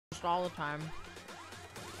almost all the time.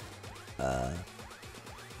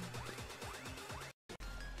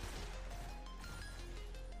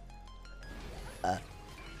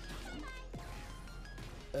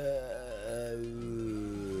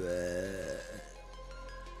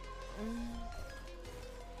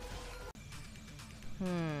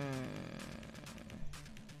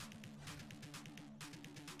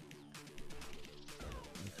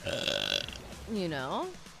 You know?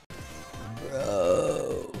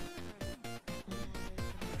 Bro.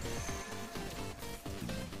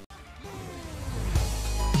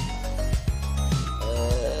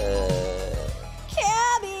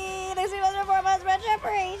 Cabby! Thanks for 4 months, much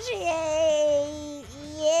appreciate!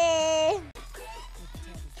 Yeah!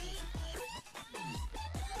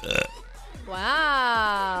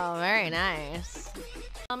 Wow, very nice.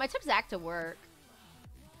 I took Zach to work.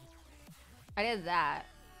 I did that.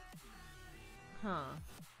 Huh.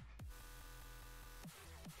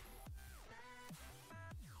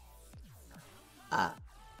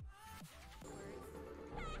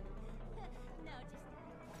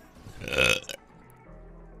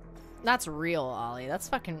 That's real, Ollie. That's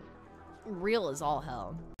fucking real as all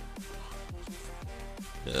hell.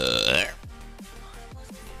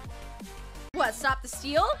 What, stop the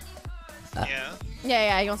steal? Yeah.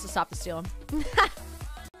 Yeah, he wants to stop the steal.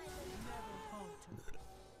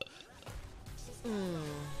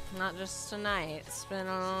 Not just tonight. It's been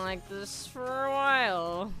on like this for a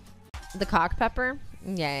while. The cock pepper?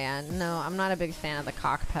 Yeah. No, I'm not a big fan of the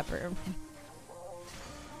cock pepper.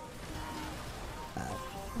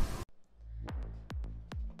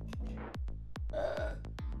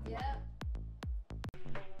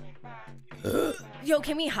 Yo,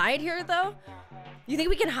 can we hide here though? You think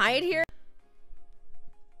we can hide here?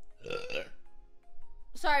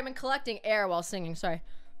 Sorry, I've been collecting air while singing. Sorry.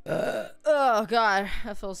 Oh god,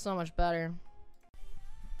 that feels so much better.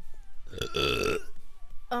 I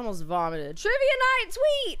almost vomited. Trivia night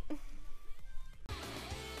tweet.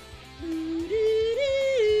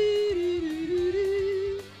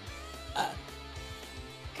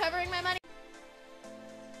 Covering my money.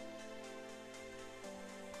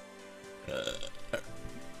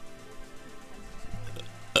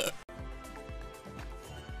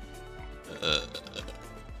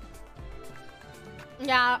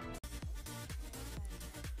 Yeah.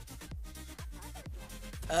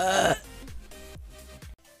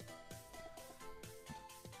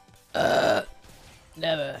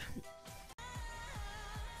 Never.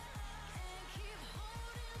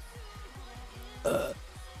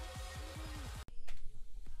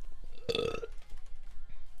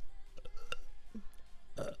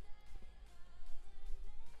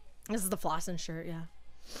 This is the Flossin shirt, yeah.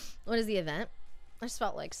 What is the event? I just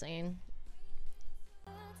felt like singing.